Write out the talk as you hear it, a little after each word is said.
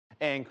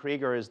Anne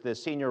Krueger is the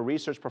Senior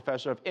Research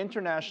Professor of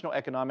International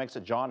Economics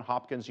at John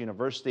Hopkins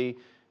University.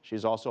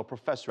 She's also a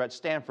professor at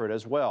Stanford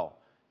as well.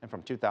 And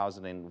from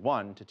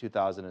 2001 to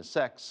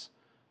 2006,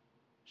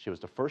 she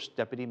was the first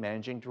Deputy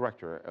Managing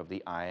Director of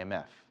the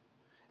IMF.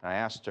 And I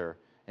asked her,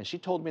 and she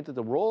told me that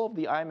the role of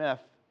the IMF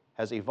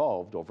has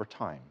evolved over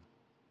time.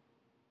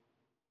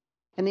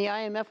 And the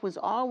IMF was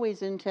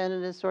always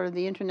intended as sort of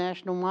the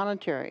international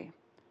monetary,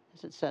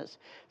 as it says,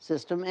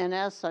 system, and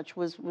as such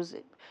was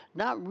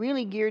not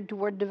really geared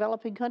toward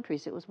developing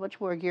countries. It was much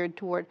more geared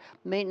toward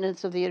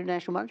maintenance of the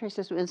international monetary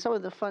system, and some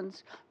of the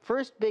fund's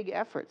first big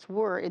efforts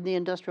were in the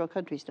industrial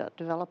countries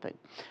developing.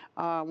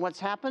 What's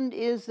happened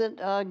is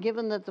that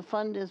given that the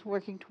fund is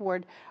working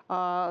toward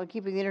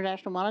keeping the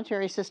international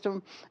monetary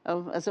system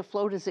as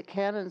afloat as it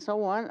can and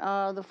so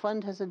on, the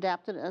fund has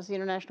adapted as the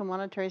international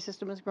monetary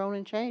system has grown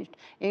and changed,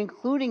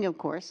 including, of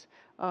course,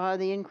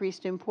 the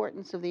increased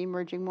importance of the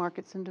emerging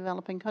markets in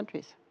developing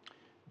countries.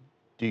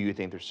 Do you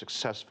think they're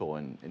successful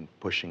in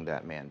pushing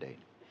that mandate?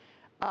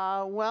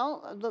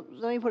 Well,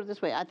 let me put it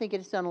this way. I think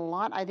it's done a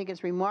lot. I think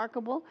it's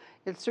remarkable.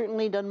 It's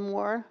certainly done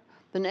more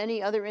than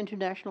any other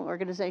international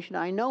organization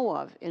I know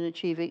of in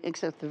achieving,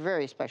 except the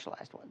very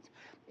specialized ones,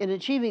 in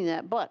achieving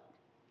that. But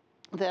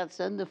that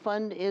said, the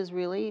fund is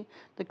really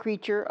the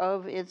creature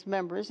of its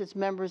members. Its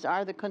members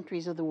are the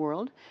countries of the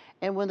world.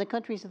 And when the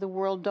countries of the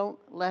world don't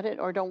let it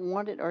or don't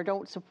want it or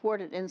don't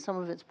support it in some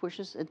of its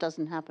pushes, it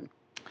doesn't happen.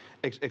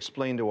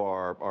 Explain to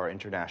our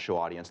international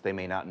audience, they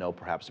may not know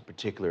perhaps the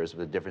particulars of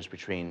the difference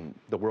between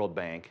the World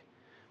Bank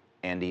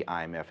and the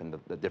IMF and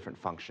the different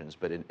functions,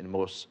 but in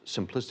most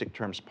simplistic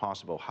terms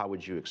possible, how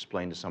would you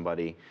explain to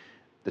somebody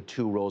the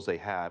two roles they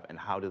have and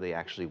how do they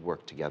actually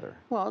work together?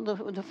 Well,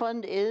 the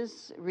fund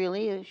is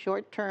really a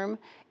short-term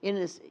in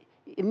its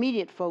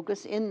immediate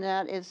focus in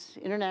that it's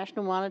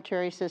international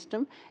monetary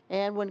system,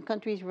 and when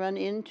countries run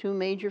into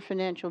major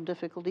financial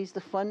difficulties, the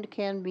fund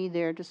can be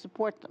there to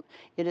support them.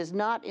 It is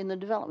not in the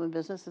development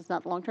business, it's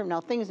not long-term.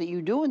 Now, things that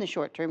you do in the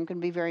short term can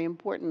be very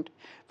important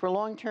for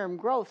long-term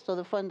growth, so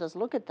the fund does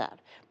look at that,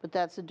 but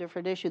that's a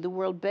different issue. The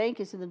World Bank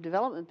is in the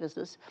development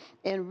business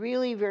and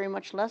really very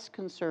much less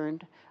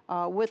concerned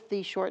with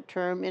the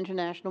short-term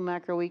international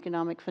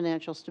macroeconomic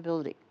financial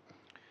stability.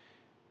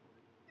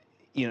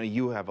 You know,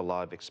 you have a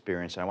lot of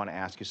experience, and I want to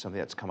ask you something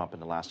that's come up in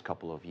the last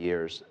couple of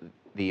years.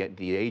 The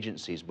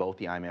agencies, both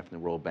the IMF and the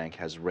World Bank,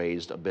 has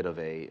raised a bit of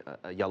a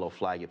yellow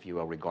flag, if you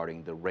will,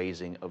 regarding the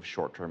raising of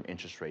short-term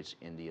interest rates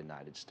in the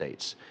United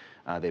States.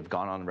 They've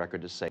gone on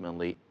record to say, the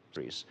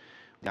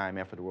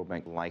IMF and the World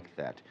Bank like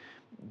that.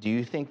 Do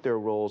you think their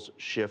roles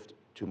shift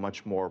to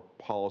much more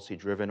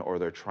policy-driven, or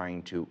they're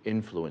trying to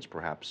influence,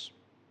 perhaps,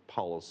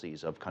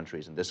 policies of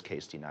countries, in this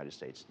case the United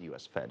States, the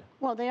U.S. Fed?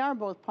 Well, they are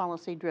both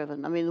policy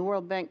driven. I mean, the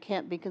World Bank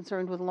can't be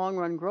concerned with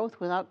long-run growth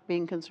without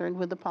being concerned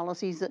with the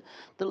policies that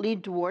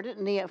lead toward it.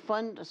 And the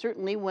fund,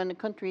 certainly when a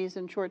country is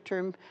in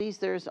short-term,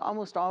 there's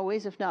almost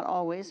always, if not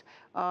always,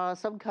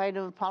 some kind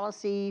of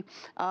policy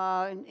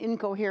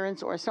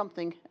incoherence or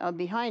something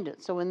behind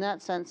it. So in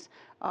that sense,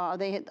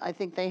 I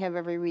think they have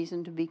every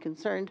reason to be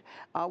concerned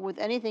with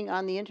anything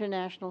on the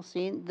international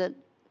scene that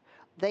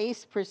they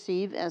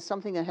perceive as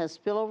something that has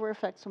spillover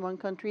effects among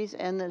countries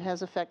and that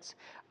has effects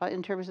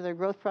in terms of their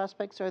growth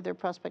prospects or their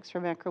prospects for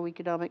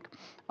macroeconomic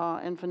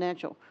and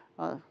financial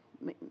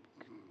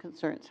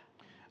concerns.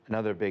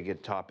 Another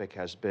big topic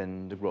has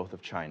been the growth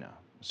of China.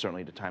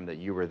 Certainly the time that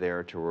you were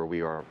there to where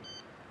we are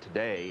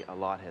today, a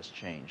lot has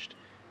changed.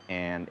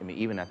 And I mean,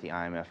 even at the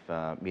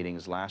IMF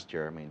meetings last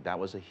year, I mean, that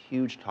was a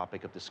huge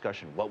topic of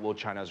discussion. What will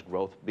China's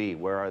growth be?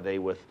 Where are they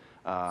with,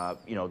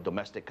 you know,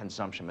 domestic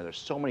consumption? I mean, there's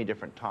so many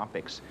different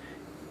topics.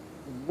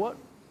 What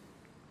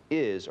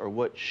is or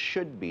what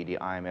should be the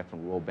IMF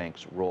and World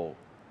Bank's role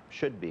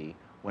should be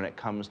when it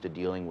comes to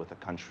dealing with a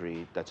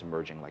country that's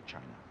emerging like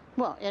China?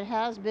 Well, it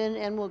has been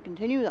and will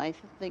continue, I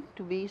think,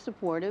 to be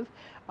supportive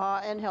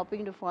and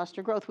helping to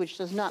foster growth, which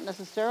does not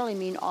necessarily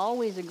mean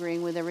always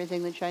agreeing with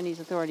everything the Chinese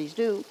authorities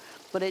do,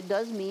 but it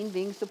does mean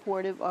being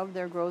supportive of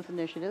their growth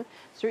initiative.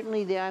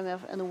 Certainly the IMF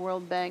and the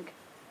World Bank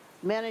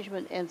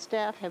management and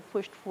staff have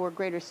pushed for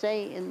greater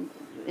say in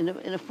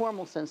a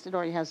formal sense, it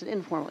already has it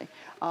informally,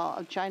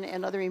 of China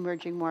and other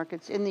emerging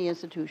markets in the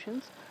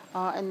institutions,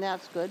 and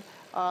that's good.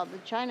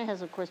 China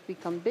has, of course,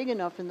 become big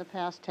enough in the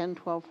past 10,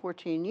 12,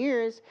 14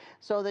 years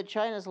so that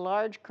China's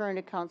large current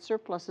account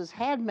surpluses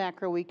had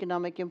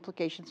macroeconomic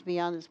implications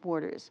beyond its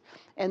borders.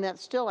 And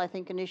that's still, I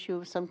think, an issue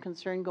of some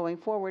concern going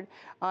forward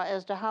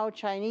as to how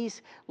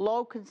Chinese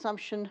low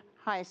consumption,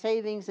 high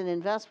savings and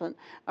investment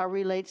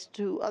relates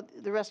to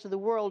the rest of the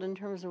world in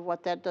terms of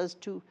what that does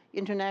to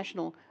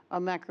international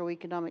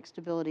macroeconomic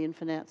stability and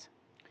finance.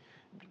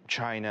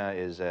 China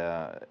is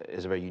a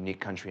very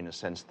unique country in the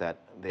sense that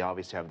they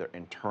obviously have their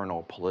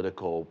internal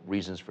political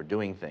reasons for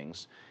doing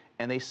things,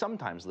 and they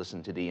sometimes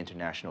listen to the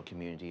international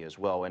community as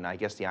well, and I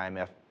guess the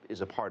IMF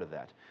is a part of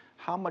that.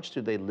 How much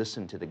do they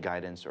listen to the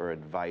guidance or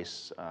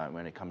advice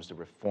when it comes to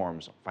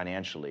reforms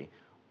financially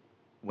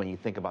when you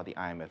think about the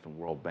IMF and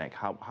World Bank?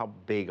 How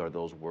big are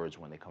those words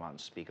when they come out and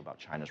speak about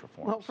China's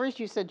reforms? Well, first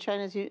you said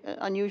China's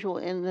unusual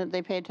in that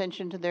they pay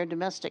attention to their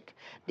domestic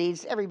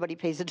needs. Everybody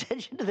pays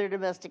attention to their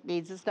domestic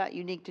needs. It's not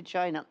unique to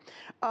China.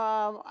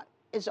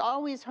 It's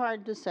always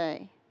hard to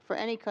say for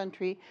any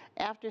country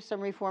after some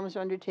reforms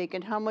are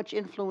undertaken how much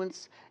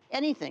influence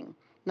anything,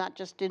 not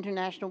just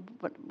international,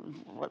 but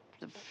what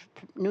the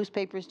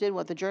newspapers did,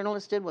 what the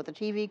journalists did, what the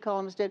TV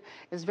columns did.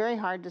 It's very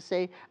hard to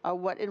say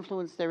what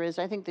influence there is.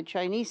 I think the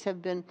Chinese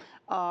have been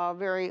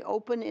very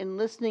open in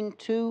listening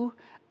to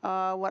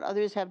what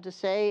others have to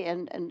say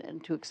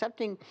and to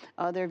accepting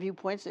their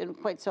viewpoints, and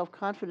quite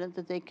self-confident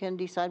that they can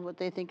decide what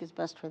they think is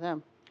best for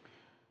them.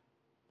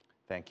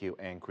 Thank you,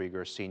 Anne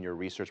Krueger, Senior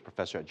Research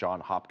Professor at John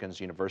Hopkins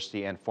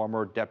University and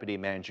former Deputy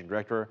Managing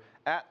Director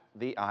at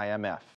the IMF.